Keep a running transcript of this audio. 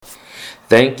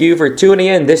Thank you for tuning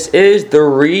in. This is the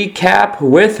Recap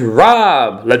with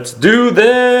Rob. Let's do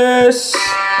this!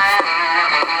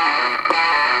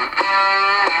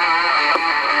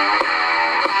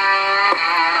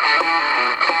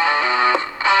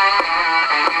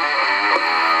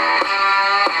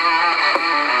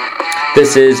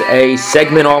 This is a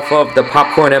segment off of the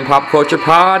Popcorn and Pop Culture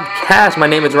Podcast. My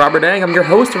name is Robert Ang. I'm your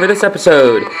host for this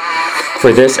episode.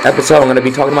 For this episode, I'm going to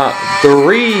be talking about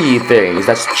 3 things.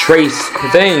 That's trace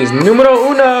things. Numero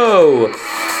uno.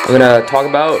 I'm going to talk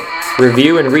about,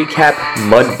 review, and recap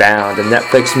Mudbound, the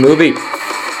Netflix movie.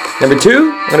 Number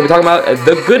 2, I'm going to be talking about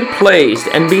The Good Place,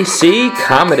 NBC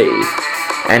comedy.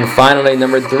 And finally,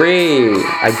 number 3,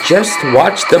 I just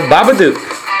watched The Babadook.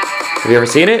 Have you ever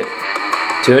seen it?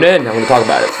 Tune in, I'm going to talk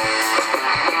about it.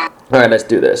 Alright, let's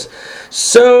do this.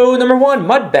 So, number 1,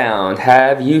 Mudbound.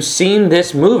 Have you seen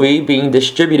this movie being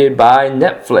distributed by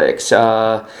Netflix?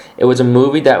 It was a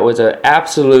movie that was an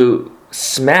absolute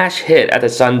smash hit at the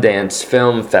Sundance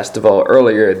Film Festival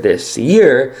earlier this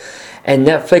year. And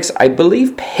Netflix, I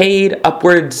believe, paid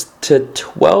upwards to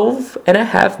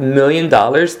 $12.5 million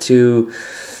to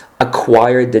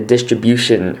acquire the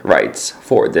distribution rights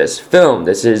for this film.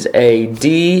 This is a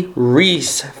Dee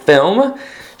Reese film.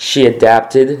 She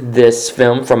adapted this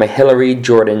film from a Hillary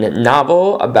Jordan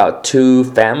novel about 2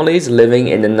 families living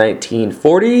in the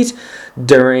 1940s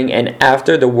during and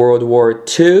after the World War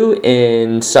II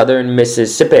in southern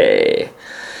Mississippi.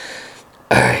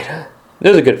 Alright,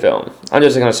 this is a good film. I'm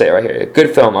just going to say it right here.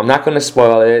 Good film. I'm not going to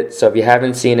spoil it, so if you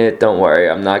haven't seen it, don't worry.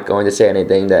 I'm not going to say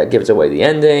anything that gives away the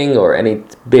ending or any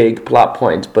big plot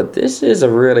points, but this is a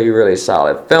really, really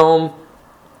solid film.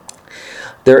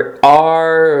 There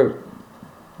are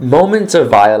moments of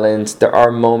violence. There are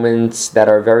moments that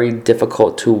are very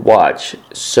difficult to watch.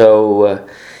 So,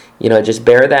 just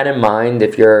bear that in mind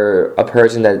if you're a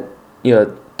person that,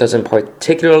 doesn't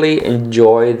particularly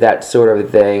enjoy that sort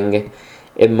of thing.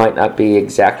 It might not be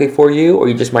exactly for you, or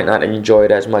you just might not enjoy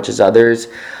it as much as others.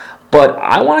 But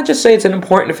I want to just say it's an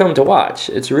important film to watch.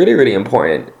 It's really, really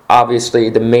important.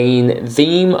 Obviously, the main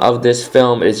theme of this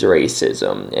film is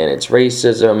racism. And it's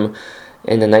racism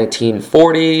in the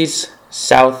 1940s,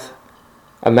 South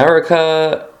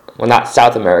America. Well, not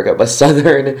South America, but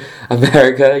Southern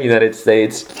America, United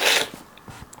States.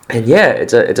 And yeah,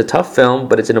 it's a tough film,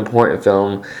 but it's an important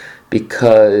film,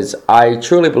 because I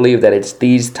truly believe that it's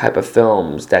these type of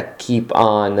films that keep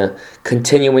on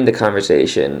continuing the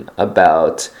conversation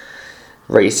about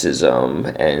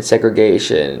racism and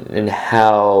segregation and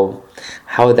how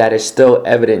that is still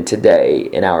evident today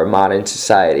in our modern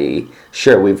society.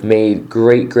 Sure, we've made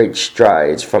great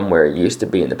strides from where it used to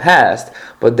be in the past,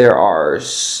 but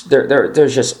there's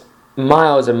just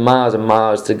miles and miles and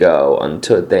miles to go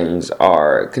until things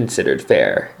are considered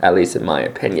fair, at least in my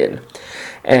opinion.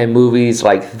 And movies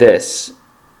like this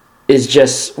is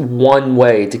just one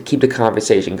way to keep the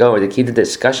conversation going, to keep the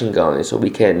discussion going, so we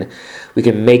can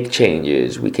make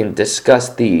changes. We can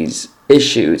discuss these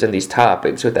issues and these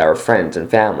topics with our friends and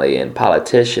family and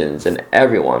politicians and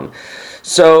everyone.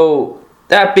 So,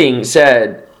 that being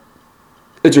said,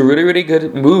 it's a really, really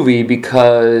good movie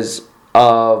because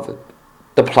of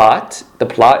the plot. The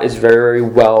plot is very, very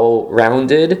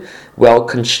well-rounded,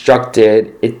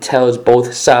 well-constructed. It tells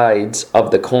both sides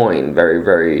of the coin very,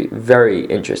 very, very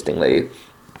interestingly.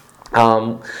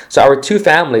 So our 2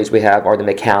 families we have are the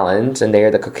McCallans, and they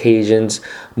are the Caucasians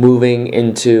moving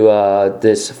into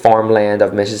this farmland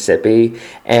of Mississippi,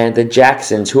 and the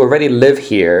Jacksons, who already live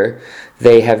here.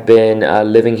 They have been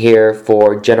living here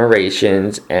for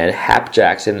generations, and Hap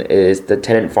Jackson is the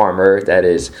tenant farmer that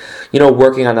is,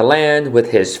 working on the land with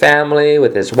his family,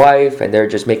 with his wife, and they're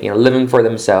just making a living for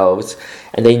themselves,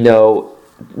 and they know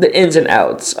the ins and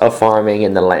outs of farming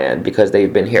in the land because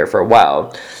they've been here for a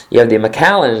while. You have the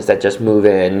McCallans that just move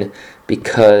in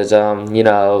because,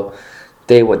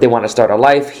 they want to start a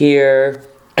life here.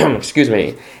 Excuse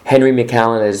me. Henry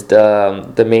McCallan is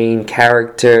the main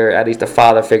character, at least the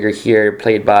father figure here,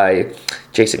 played by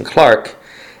Jason Clarke.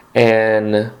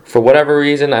 And for whatever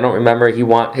reason, I don't remember,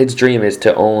 his dream is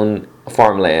to own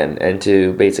farmland and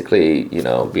to basically,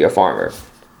 be a farmer.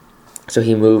 So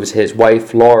he moves his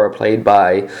wife, Laura, played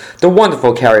by the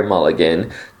wonderful Carey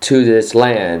Mulligan, to this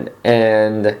land.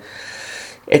 And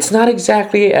it's not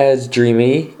exactly as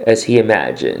dreamy as he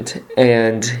imagined.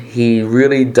 And he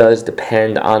really does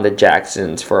depend on the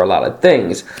Jacksons for a lot of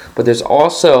things. But there's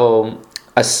also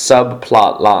a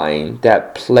subplot line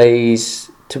that plays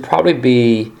to probably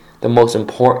be the most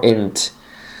important,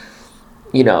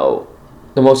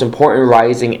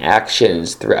 rising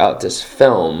actions throughout this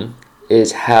film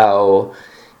is how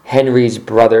Henry's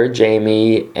brother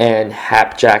Jamie and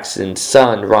Hap Jackson's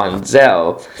son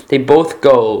Ronzel, they both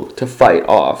go to fight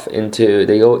off into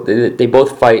they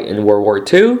both fight in World War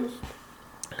II.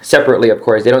 Separately, of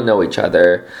course, they don't know each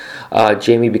other.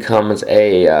 Jamie becomes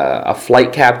a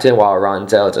flight captain while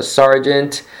Ronzel is a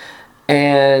sergeant,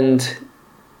 and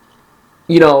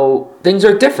things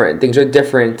are different. Things are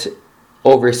different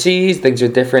overseas. Things are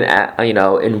different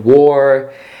in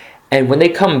war. And when they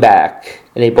come back,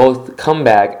 and they both come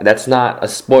back, that's not a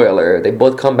spoiler, they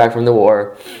both come back from the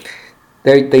war,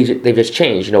 they've just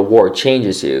changed. War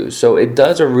changes you. So it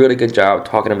does a really good job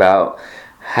talking about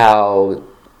how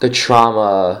the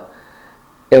trauma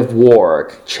of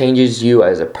war changes you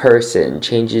as a person,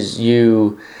 changes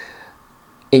you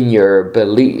in your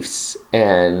beliefs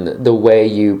and the way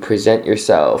you present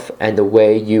yourself and the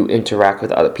way you interact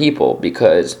with other people.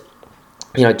 Because,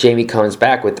 Jamie comes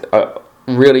back with a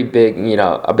really big,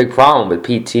 a big problem with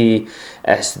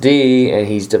PTSD, and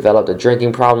he's developed a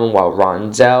drinking problem, while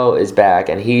Ronzel is back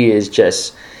and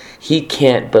he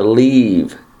can't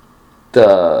believe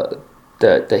the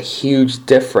huge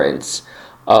difference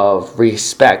of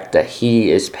respect that he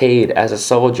is paid as a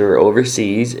soldier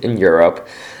overseas in Europe,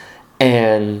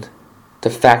 and the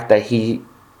fact that he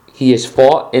has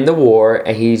fought in the war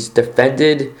and he's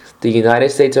defended the United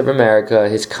States of America,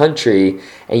 his country,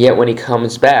 and yet when he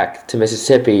comes back to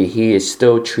Mississippi, he is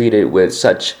still treated with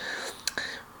such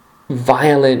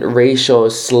violent racial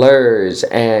slurs,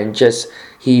 and just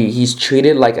he's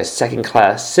treated like a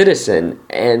second-class citizen.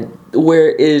 And where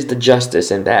is the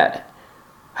justice in that?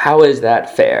 How is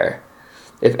that fair?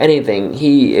 If anything,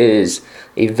 he is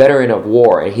a veteran of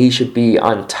war and he should be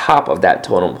on top of that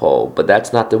totem pole, but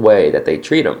that's not the way that they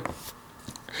treat him.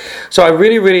 So I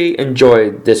really, really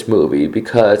enjoyed this movie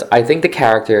because I think the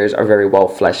characters are very well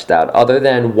fleshed out. Other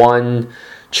than one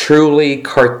truly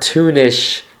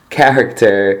cartoonish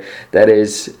character that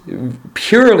is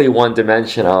purely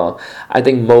one-dimensional, I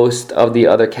think most of the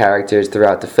other characters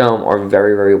throughout the film are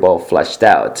very, very well fleshed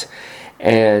out.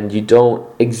 And you don't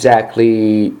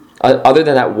exactly, other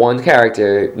than that one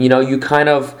character,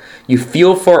 you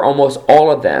feel for almost all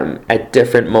of them at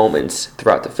different moments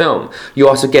throughout the film. You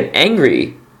also get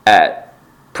angry at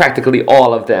practically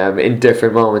all of them in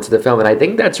different moments of the film. And I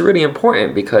think that's really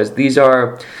important because these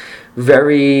are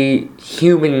very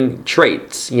human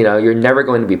traits. You're never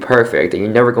going to be perfect and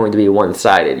you're never going to be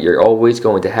one-sided. You're always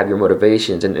going to have your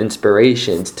motivations and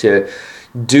inspirations to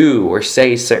do or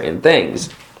say certain things.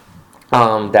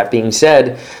 That being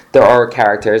said, there are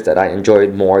characters that I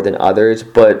enjoyed more than others,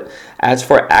 but as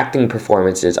for acting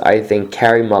performances, I think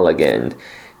Carey Mulligan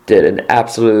did an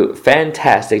absolute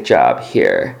fantastic job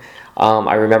here.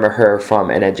 I remember her from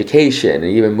An Education, and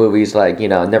even movies like,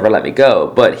 Never Let Me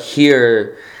Go. But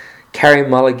here, Carey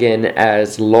Mulligan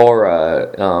as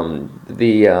Laura,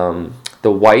 the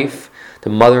wife, the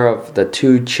mother of the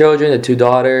two children, the two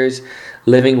daughters,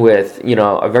 living with,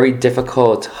 a very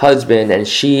difficult husband, and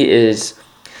she is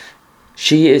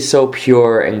so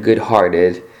pure and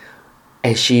good-hearted,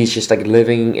 and she's just like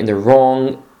living in the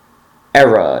wrong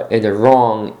era, in the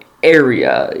wrong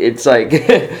area. It's like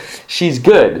she's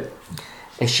good,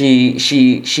 and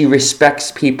she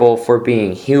respects people for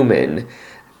being human,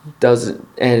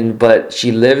 but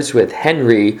she lives with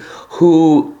Henry,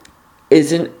 who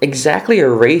isn't exactly a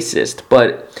racist,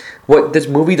 but what this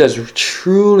movie does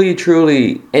truly,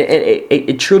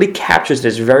 it truly captures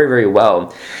this very, very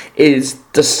well, is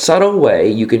the subtle way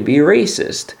you can be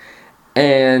racist.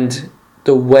 And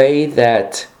the way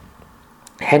that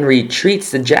Henry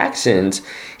treats the Jacksons,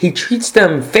 he treats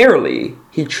them fairly.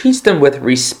 He treats them with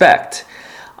respect.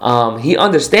 He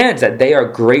understands that they are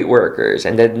great workers,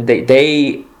 and that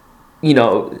they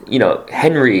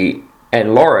Henry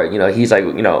and Laura, he's like,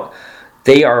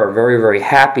 they are very, very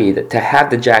happy to have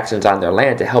the Jacksons on their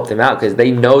land to help them out because they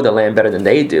know the land better than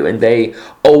they do, and they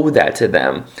owe that to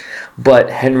them. But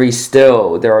Henry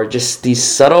still, there are just these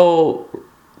subtle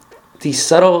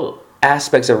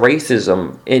aspects of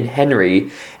racism in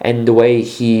Henry and the way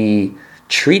he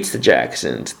treats the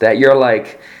Jacksons that you're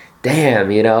like, damn,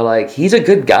 he's a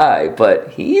good guy, but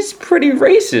he's pretty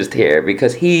racist here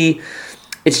because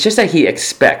it's just that he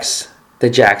expects the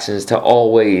Jacksons to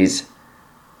always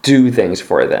do things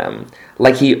for them,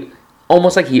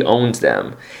 almost like he owns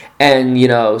them. And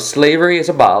slavery is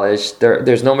abolished.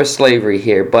 There's no more slavery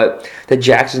here, but the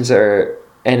Jacksons are,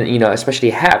 and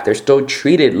especially Hap, they're still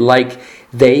treated like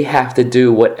they have to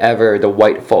do whatever the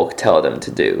white folk tell them to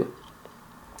do.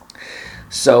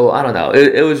 So I don't know,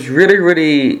 it was really,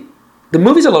 really, the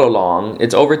movie's a little long.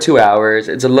 It's over 2 hours.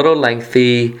 It's a little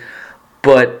lengthy,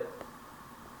 but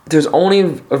there's only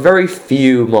a very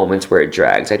few moments where it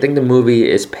drags. I think the movie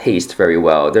is paced very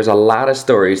well. There's a lot of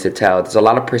stories to tell. There's a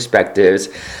lot of perspectives.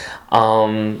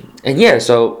 And yeah,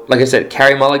 so like I said,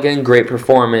 Carey Mulligan, great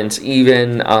performance.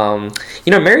 Even,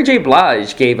 Mary J.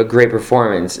 Blige gave a great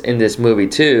performance in this movie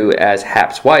too as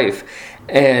Hap's wife.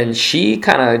 And she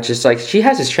kind of just like, she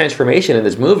has this transformation in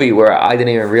this movie where I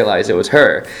didn't even realize it was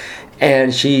her.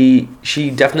 And she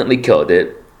definitely killed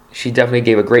it. She definitely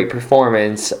gave a great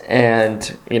performance,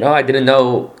 and I didn't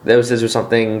know this was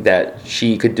something that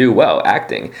she could do well,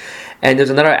 acting. And there's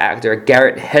another actor,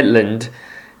 Garrett Hedlund,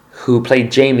 who played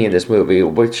Jamie in this movie,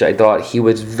 which I thought he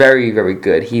was very, very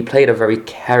good. He played a very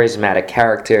charismatic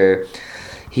character.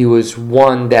 He was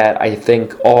one that I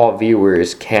think all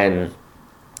viewers can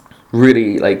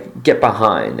really get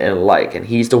behind and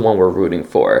he's the one we're rooting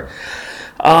for.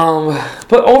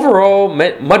 But overall,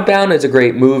 Mudbound is a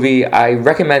great movie. I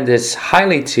recommend this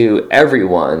highly to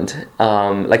everyone.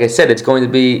 Like I said, it's going to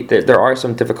be, there are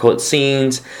some difficult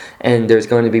scenes, and there's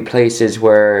going to be places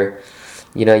where,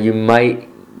 you might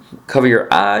cover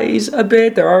your eyes a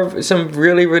bit. There are some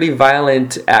really, really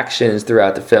violent actions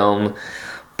throughout the film,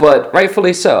 but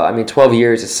rightfully so. 12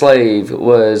 Years a Slave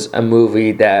was a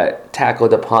movie that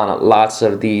tackled upon lots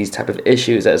of these type of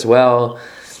issues as well.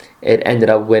 It ended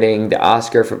up winning the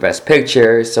Oscar for Best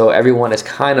Picture, so everyone is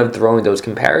kind of throwing those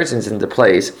comparisons into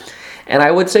place. And I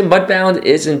would say Mudbound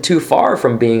isn't too far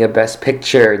from being a Best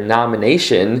Picture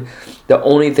nomination. The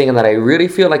only thing that I really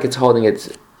feel like it's holding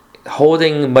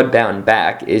Mudbound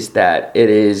back is that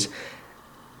it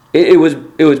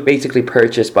was basically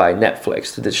purchased by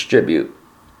Netflix to distribute.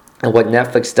 And what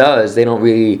Netflix does, they don't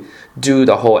really do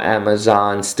the whole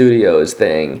Amazon Studios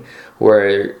thing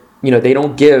where they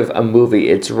don't give a movie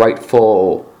its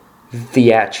rightful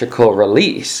theatrical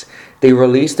release. They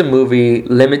release the movie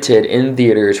limited in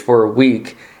theaters for a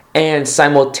week and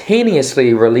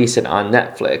simultaneously release it on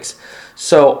Netflix.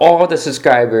 So all the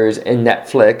subscribers in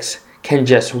Netflix can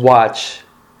just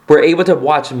were able to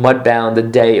watch Mudbound the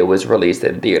day it was released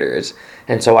in theaters.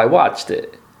 And so I watched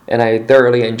it, and I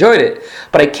thoroughly enjoyed it.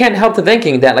 But I can't help to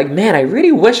thinking that, man, I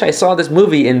really wish I saw this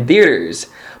movie in theaters.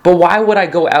 But why would I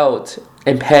go out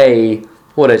and pay,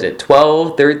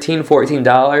 $12, $13,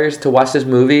 $14 to watch this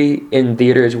movie in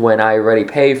theaters when I already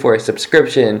pay for a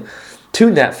subscription to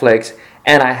Netflix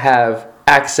and I have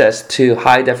access to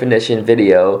high definition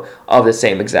video of the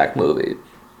same exact movie?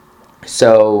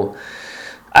 So,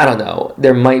 I don't know.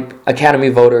 Academy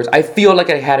voters, I feel like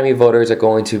Academy voters are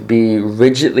going to be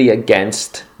rigidly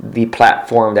against the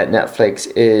platform that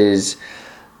Netflix is,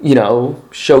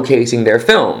 showcasing their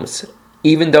films.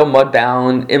 Even though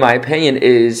Mudbound, in my opinion,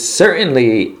 is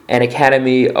certainly an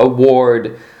Academy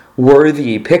Award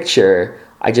worthy picture,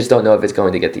 I just don't know if it's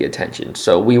going to get the attention.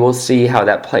 So we will see how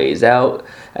that plays out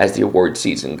as the award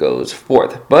season goes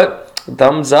forth. But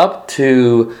thumbs up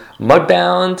to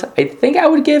Mudbound. I think I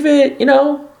would give it,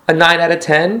 a 9 out of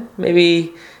 10,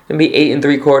 maybe 8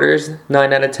 3/4,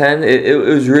 9 out of 10. It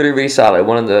was really, really solid.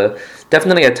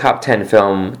 Definitely a top 10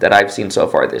 film that I've seen so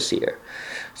far this year.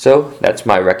 So that's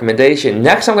my recommendation.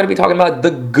 Next, I'm going to be talking about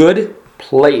The Good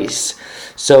Place.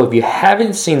 So if you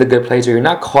haven't seen The Good Place or you're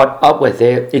not caught up with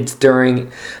it, it's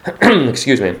during,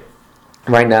 excuse me,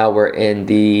 right now we're in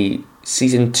the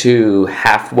season 2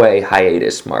 halfway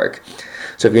hiatus mark.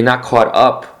 So if you're not caught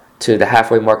up to the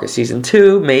halfway mark of season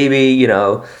 2, maybe,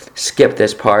 skip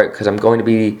this part because I'm going to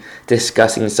be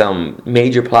discussing some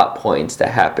major plot points that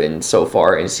happened so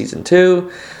far in season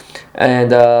 2.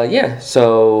 And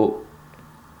so...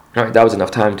 All right, that was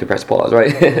enough time to press pause,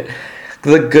 right?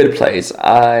 The Good Place.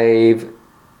 I've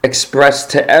expressed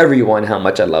to everyone how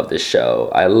much I love this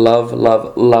show. I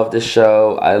love this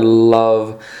show. I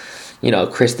love,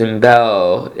 Kristen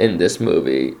Bell in this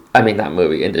movie.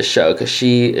 In this show, because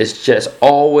she is just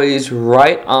always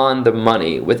right on the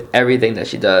money with everything that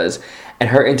she does.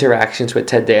 And her interactions with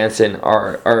Ted Danson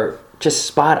are just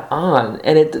spot on.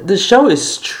 And the show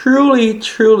is truly,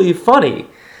 truly funny.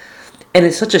 And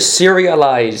it's such a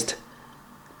serialized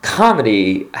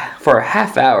comedy for a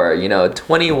half hour,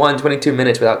 21, 22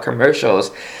 minutes without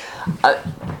commercials.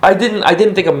 I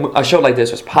didn't think a show like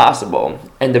this was possible.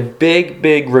 And the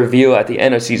big reveal at the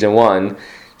end of season 1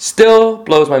 still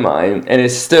blows my mind. And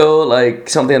it's still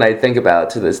something that I think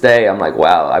about to this day. I'm like,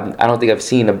 wow, I don't think I've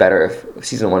seen a better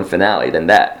season 1 finale than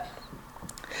that.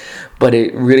 But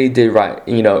it really did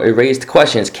it raised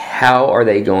questions. How are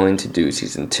they going to do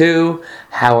season 2?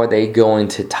 How are they going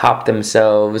to top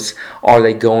themselves? Are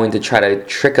they going to try to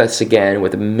trick us again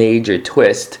with a major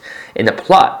twist in the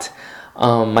plot?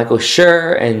 Michael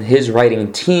Schur and his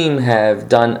writing team have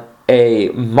done a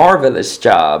marvelous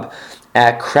job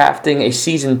at crafting a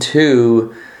season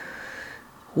 2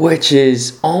 which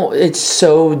is it's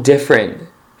so different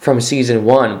from season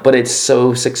 1, but it's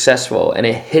so successful, and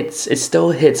it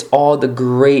still hits all the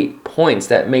great points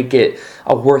that make it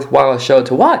a worthwhile show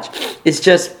to watch. It's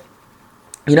just,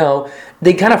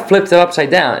 they kind of flipped it upside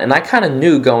down, and I kind of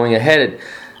knew going ahead.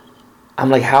 I'm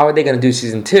like, how are they going to do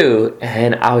season 2?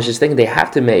 And I was just thinking they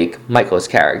have to make Michael's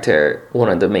character one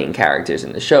of the main characters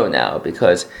in the show now,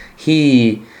 because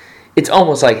it's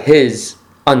almost like his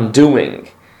undoing.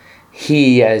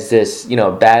 He, as this,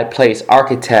 bad place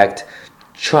architect,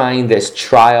 trying this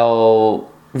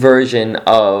trial version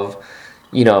of,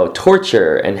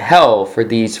 torture and hell for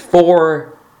these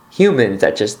 4 humans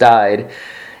that just died.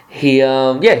 He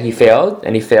failed,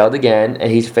 and he failed again,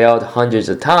 and he's failed hundreds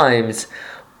of times.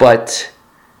 But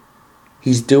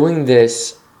he's doing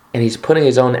this, and he's putting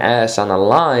his own ass on the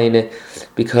line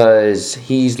because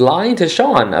he's lying to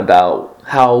Sean about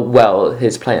how well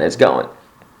his plan is going.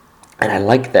 And I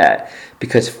like that,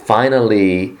 because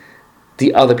finally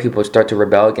the other people start to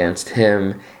rebel against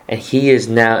him, and he is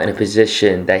now in a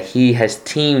position that he has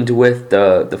teamed with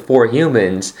the 4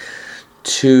 humans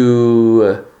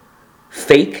to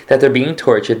fake that they're being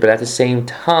tortured, but at the same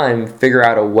time figure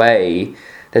out a way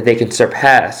that they can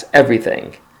surpass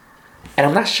everything. And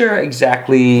I'm not sure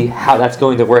exactly how that's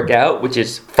going to work out, which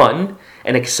is fun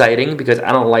and exciting, because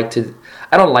I don't like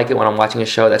it when I'm watching a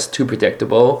show that's too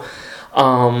predictable.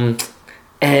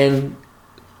 And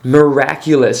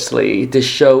miraculously, the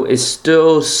show is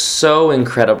still so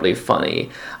incredibly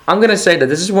funny. I'm going to say that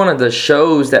this is one of the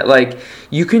shows that,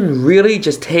 you can really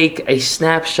just take a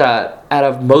snapshot out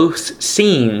of most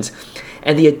scenes,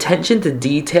 and the attention to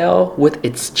detail with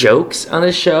its jokes on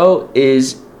the show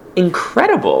is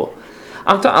incredible.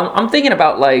 I'm thinking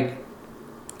about,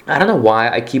 I don't know why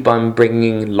I keep on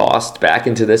bringing Lost back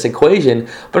into this equation,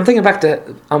 but I'm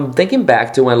thinking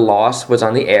back to when Lost was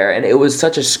on the air, and it was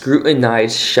such a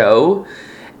scrutinized show,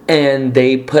 and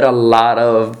they put a lot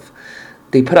of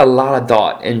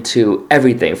thought into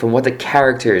everything, from what the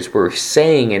characters were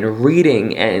saying and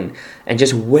reading and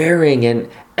just wearing, and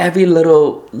every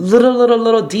little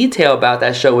detail about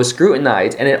that show was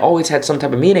scrutinized, and it always had some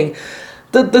type of meaning.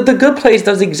 The Good Place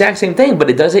does the exact same thing, but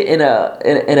it does it in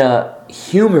a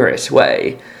humorous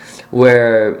way,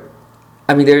 where,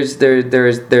 I mean, there's these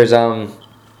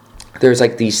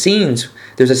scenes.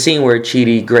 There's a scene where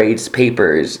Chidi grades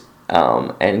papers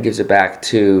and gives it back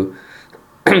to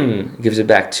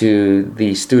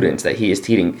the students that he is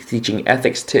teaching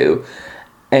ethics to,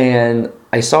 and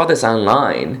I saw this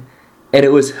online, and it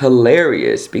was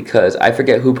hilarious because I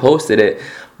forget who posted it,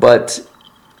 but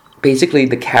basically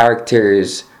the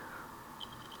characters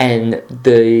and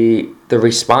the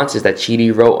responses that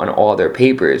Chidi wrote on all their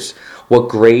papers, what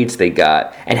grades they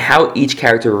got, and how each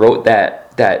character wrote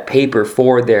that paper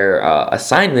for their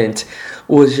assignment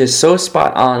was just so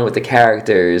spot on with the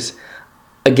characters.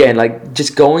 Again,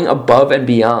 just going above and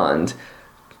beyond,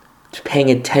 paying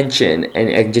attention,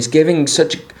 and just giving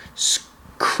such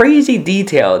crazy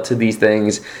detail to these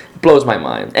things blows my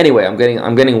mind. Anyway, I'm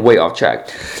getting way off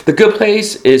track. The Good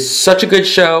Place is such a good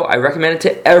show. I recommend it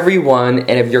to everyone,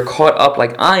 and if you're caught up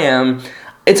like I am,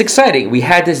 it's exciting. We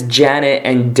had this Janet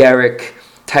and Derek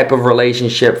type of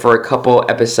relationship for a couple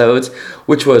episodes,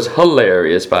 which was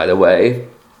hilarious, by the way.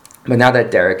 But now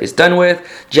that Derek is done with,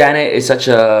 Janet is such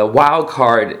a wild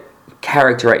card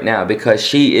character right now, because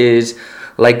she is,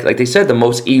 like they said, the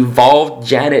most evolved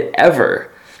Janet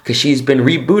ever, because she's been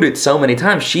rebooted so many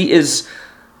times. She is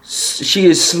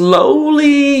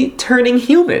slowly turning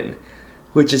human,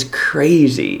 which is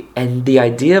crazy. And the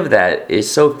idea of that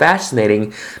is so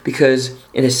fascinating, because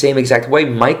in the same exact way,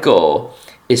 Michael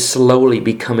is slowly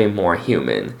becoming more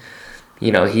human.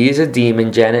 He is a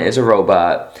demon, Janet is a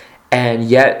robot, and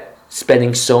yet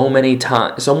spending so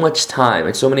much time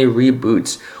and so many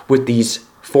reboots with these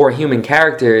 4 human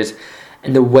characters,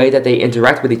 and the way that they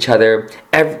interact with each other,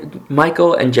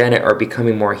 Michael and Janet are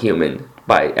becoming more human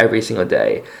by every single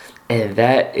day. And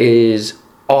that is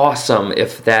awesome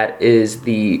if that is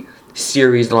the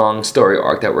series-long story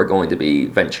arc that we're going to be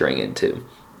venturing into.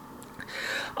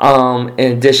 In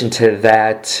addition to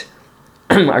that,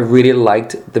 I really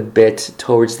liked the bit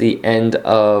towards the end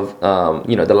of,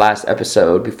 the last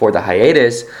episode before the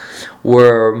hiatus,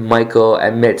 where Michael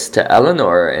admits to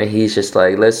Eleanor, and he's just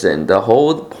like, listen, the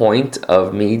whole point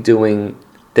of me doing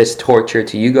this torture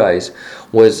to you guys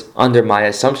was under my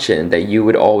assumption that you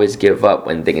would always give up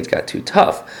when things got too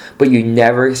tough, but you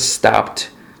never stopped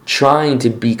trying to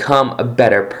become a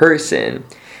better person.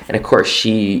 And of course,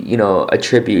 she,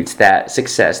 attributes that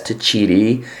success to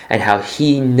Chidi, and how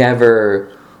he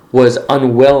never was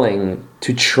unwilling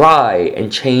to try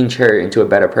and change her into a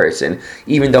better person,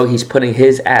 even though he's putting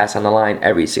his ass on the line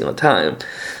every single time.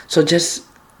 So just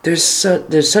there's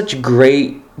such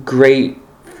great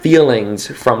feelings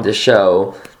from the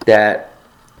show that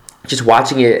just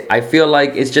watching it, I feel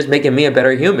like it's just making me a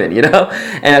better human, you know?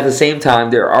 And at the same time,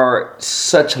 there are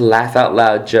such laugh out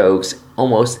loud jokes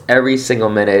almost every single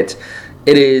minute.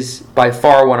 It is by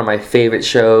far one of my favorite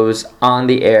shows on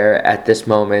the air at this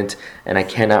moment, and I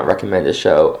cannot recommend the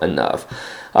show enough.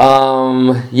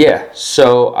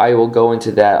 So I will go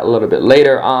into that a little bit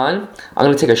later on. I'm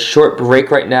going to take a short break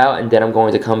right now, and then I'm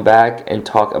going to come back and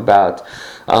talk about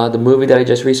the movie that I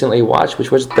just recently watched,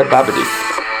 which was The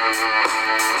Babadook.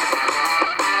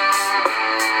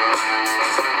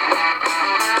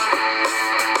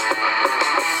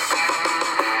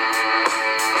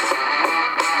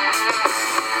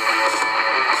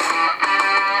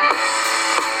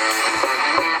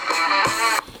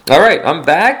 All right, I'm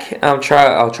back. I'll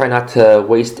try not to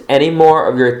waste any more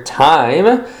of your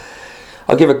time.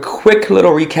 I'll give a quick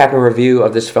little recap and review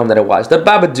of this film that I watched. The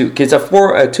Babadook is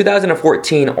a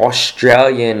 2014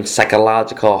 Australian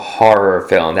psychological horror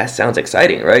film. That sounds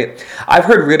exciting, right? I've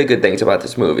heard really good things about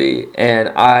this movie, and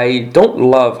I don't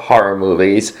love horror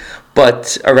movies,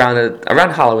 but around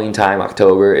Halloween time,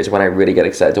 October, is when I really get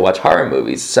excited to watch horror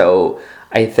movies. So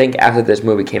I think after this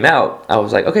movie came out, I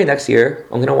was like, okay, next year,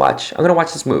 I'm gonna watch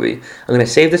this movie. I'm gonna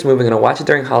save this movie, I'm gonna watch it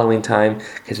during Halloween time,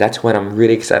 because that's when I'm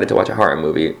really excited to watch a horror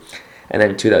movie. And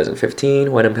then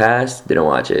 2015 went and passed, didn't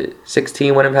watch it.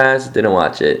 16 went and passed, didn't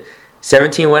watch it.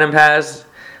 17 went and passed.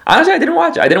 Honestly, I didn't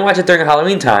watch it. I didn't watch it during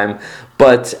Halloween time,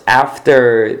 but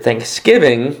after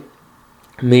Thanksgiving,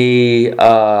 me,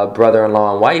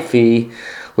 brother-in-law, and wifey,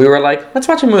 we were like, let's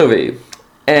watch a movie.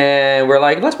 And we're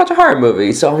like, let's watch a horror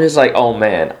movie. So I'm just like, oh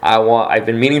man, I've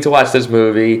been meaning to watch this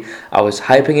movie. I was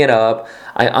hyping it up.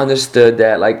 I understood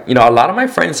that, like, you know, a lot of my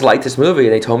friends liked this movie.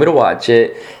 They told me to watch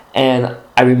it. And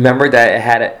I remember that it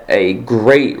had a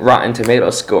great Rotten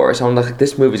Tomatoes score. So I'm like,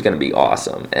 this movie's going to be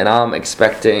awesome. And I'm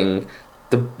expecting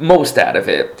the most out of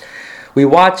it. We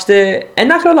watched it, and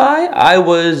not gonna lie, I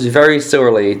was very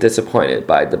sorely disappointed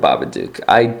by The Babadook.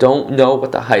 I don't know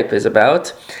what the hype is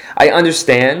about. I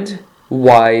understand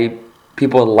why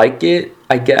people like it,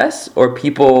 I guess, or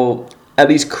people, at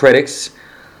least critics,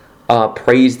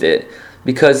 praised it,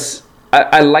 because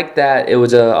I like that it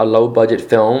was a low-budget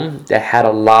film that had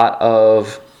a lot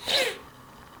of,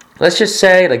 let's just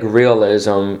say, like,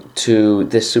 realism to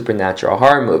this supernatural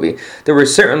horror movie. There were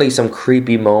certainly some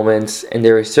creepy moments, and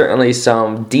there were certainly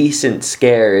some decent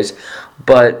scares,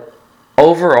 but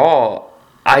overall,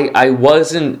 I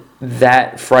wasn't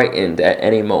that frightened at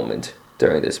any moment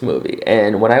during this movie.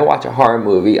 And when I watch a horror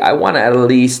movie, I want to at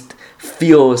least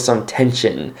feel some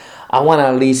tension. I want to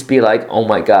at least be like, oh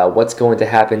my god, what's going to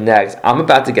happen next? I'm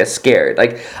about to get scared.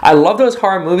 Like, I love those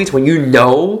horror movies when you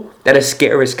know that a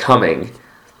scare is coming,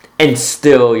 and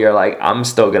still you're like, I'm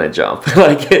still gonna jump.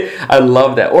 Like, I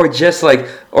love that. Or just like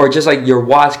you're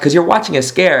because you're watching a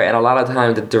scare, and a lot of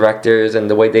times the directors and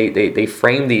the way they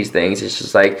frame these things, it's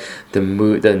just like the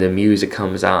music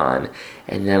comes on,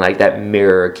 and then like that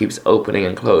mirror keeps opening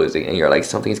and closing, and you're like,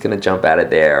 something's gonna jump out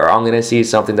of there, or I'm gonna see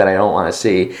something that I don't want to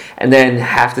see. And then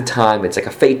half the time it's like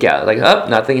a fake out, like, oh,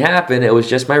 nothing happened, it was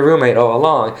just my roommate all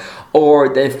along.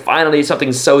 Or then finally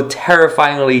something so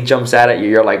terrifyingly jumps out at you,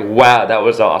 you're like, wow, that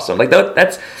was awesome. Like,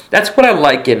 that's what I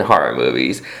like in horror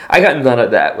movies. I got none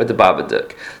of that with The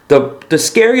Babadook. The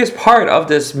scariest part of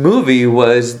this movie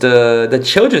was the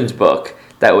children's book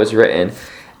that was written.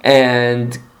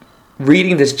 And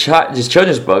reading this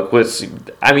children's book was,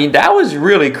 I mean, that was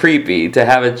really creepy to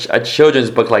have a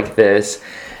children's book like this.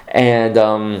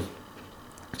 And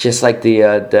just like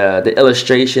the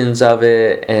illustrations of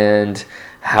it, and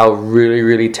how really,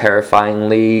 really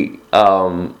terrifyingly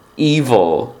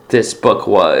evil this book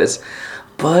was.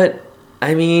 But,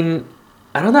 I mean,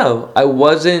 I don't know. I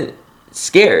wasn't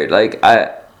scared. Like,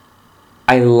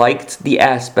 I liked the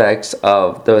aspects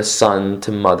of the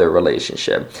son-to-mother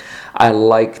relationship. I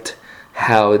liked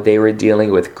how they were dealing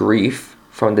with grief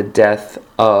from the death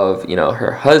of, you know,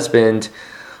 her husband,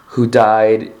 who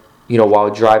died, you know, while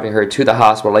driving her to the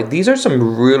hospital. Like, these are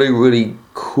some really, really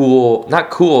cool, not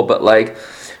cool, but like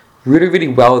really, really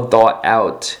well thought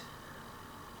out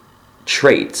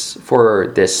traits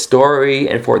for this story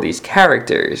and for these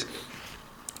characters.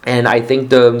 And I think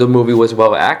the movie was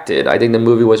well acted. I think the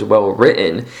movie was well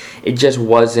written. It just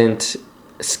wasn't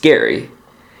scary.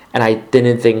 And I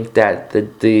didn't think that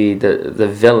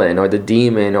the villain or the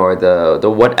demon or the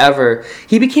whatever,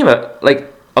 he became a,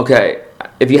 like, okay,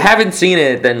 if you haven't seen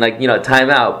it, then, like, you know, time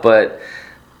out, but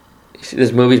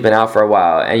this movie's been out for a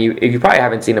while, and if you probably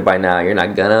haven't seen it by now, you're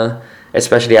not gonna,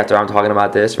 especially after I'm talking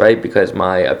about this, right? Because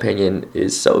my opinion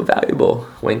is so valuable.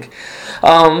 Wink.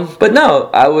 But no,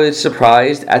 I was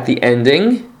surprised at the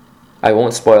ending. I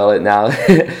won't spoil it now.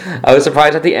 I was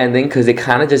surprised at the ending because it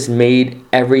kind of just made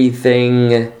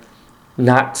everything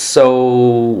not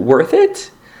so worth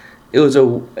it.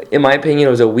 In my opinion,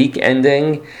 it was a weak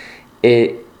ending.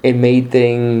 It made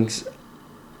things,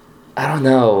 I don't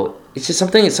know. It's just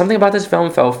something about this film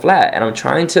fell flat, and I'm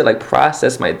trying to like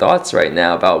process my thoughts right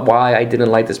now about why I didn't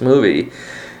like this movie,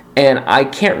 and I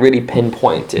can't really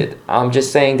pinpoint it. I'm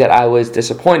just saying that I was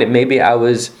disappointed. Maybe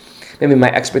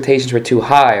my expectations were too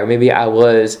high, or maybe I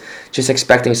was just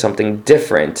expecting something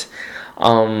different.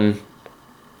 Like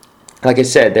I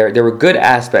said, there were good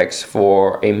aspects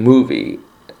for a movie,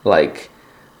 like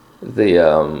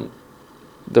the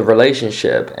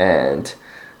relationship and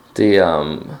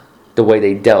the way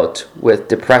they dealt with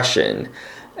depression,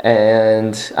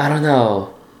 and I don't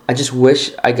know. I just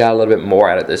wish I got a little bit more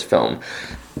out of this film.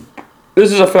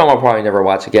 This is a film I'll probably never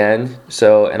watch again,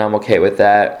 and I'm okay with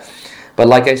that. But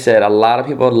like I said, a lot of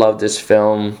people love this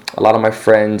film. A lot of my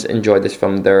friends enjoyed this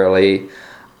film thoroughly.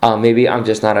 Maybe I'm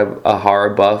just not a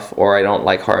horror buff, or I don't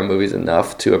like horror movies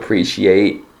enough to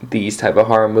appreciate these type of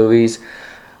horror movies.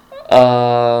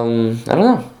 I don't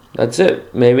know. That's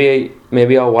it.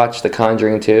 Maybe I'll watch The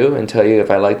Conjuring 2 and tell you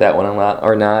if I like that one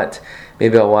or not.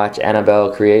 Maybe I'll watch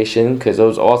Annabelle Creation, because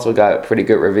those also got pretty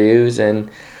good reviews,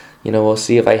 and we'll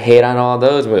see if I hate on all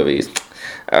those movies.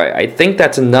 Alright, I think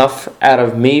that's enough out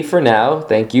of me for now.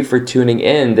 Thank you for tuning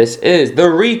in. This is The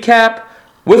Recap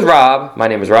with Rob. My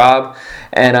name is Rob,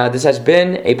 and this has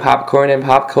been a Popcorn and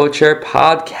Pop Culture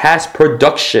podcast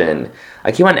production.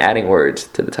 I keep on adding words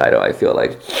to the title, I feel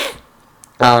like.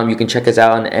 You can check us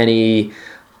out on any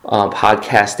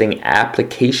podcasting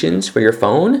applications for your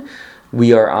phone.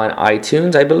 We are on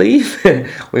iTunes, I believe.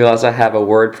 We also have a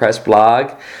WordPress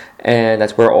blog, and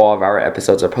that's where all of our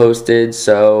episodes are posted.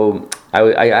 So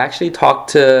I actually talked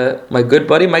to my good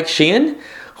buddy Mike Sheehan,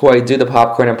 who I do the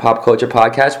Popcorn and Pop Culture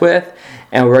podcast with,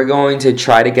 and we're going to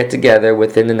try to get together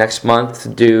within the next month to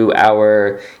do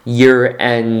our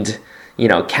year-end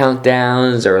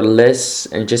countdowns or lists,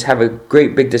 and just have a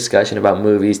great big discussion about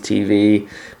movies, TV,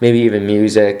 maybe even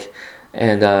music.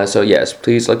 And so yes,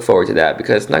 please look forward to that,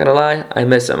 because not gonna lie, I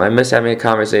miss him. I miss having a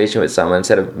conversation with someone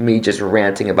instead of me just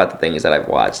ranting about the things that I've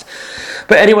watched.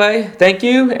 But anyway, thank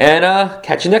you, and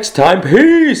catch you next time.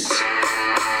 Peace!